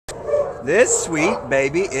This sweet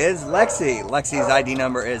baby is Lexie. Lexie's ID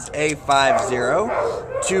number is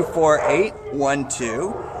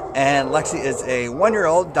A5024812. And Lexie is a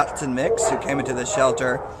 1-year-old Dachshund mix who came into the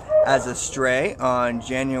shelter as a stray on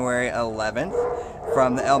January 11th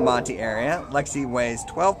from the El Monte area. Lexie weighs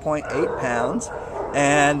 12.8 pounds.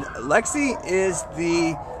 And Lexie is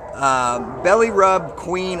the belly rub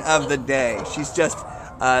queen of the day. She's just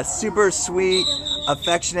a super sweet,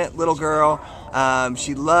 affectionate little girl.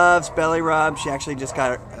 She loves belly rub. She actually just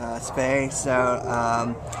got a spay,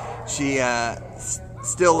 so she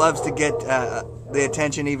still loves to get the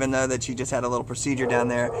attention, even though that she just had a little procedure down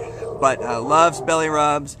there. But loves belly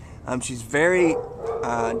rubs. She's very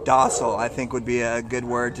docile, I think would be a good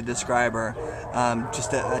word to describe her.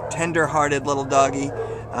 Just a tender-hearted little doggy.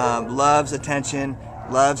 Loves attention,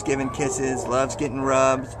 loves giving kisses, loves getting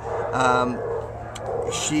rubbed.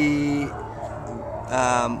 She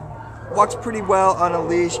walks pretty well on a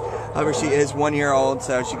leash. However, she is 1 year old,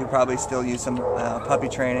 so she could probably still use some puppy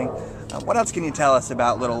training. What else can you tell us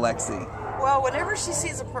about little Lexie? Well, whenever she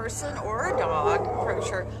sees a person or a dog approach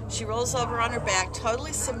her, she rolls over on her back,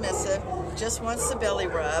 totally submissive, just wants the belly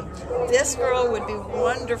rub. This girl would be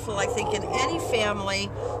wonderful, I think, in any family.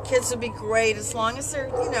 Kids would be great as long as they're,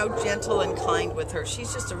 you know, gentle and kind with her.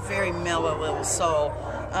 She's just a very mellow little soul.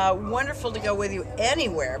 Wonderful to go with you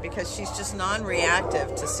anywhere because she's just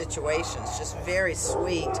non-reactive to situations, just very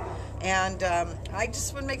sweet. And I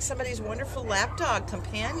just would make somebody's wonderful lapdog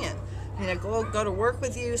companion. You know, go to work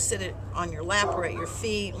with you, sit it on your lap or at your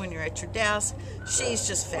feet when you're at your desk. She's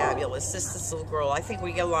just fabulous, this little girl. I think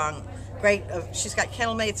we get along great. She's got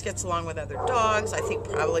kennel mates, gets along with other dogs. I think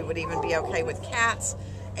probably would even be okay with cats.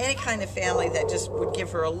 Any kind of family that just would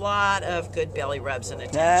give her a lot of good belly rubs and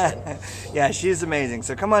attention. Yeah, she is amazing.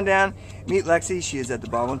 So come on down, meet Lexie. She is at the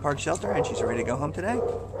Baldwin Park Shelter, and she's ready to go home today.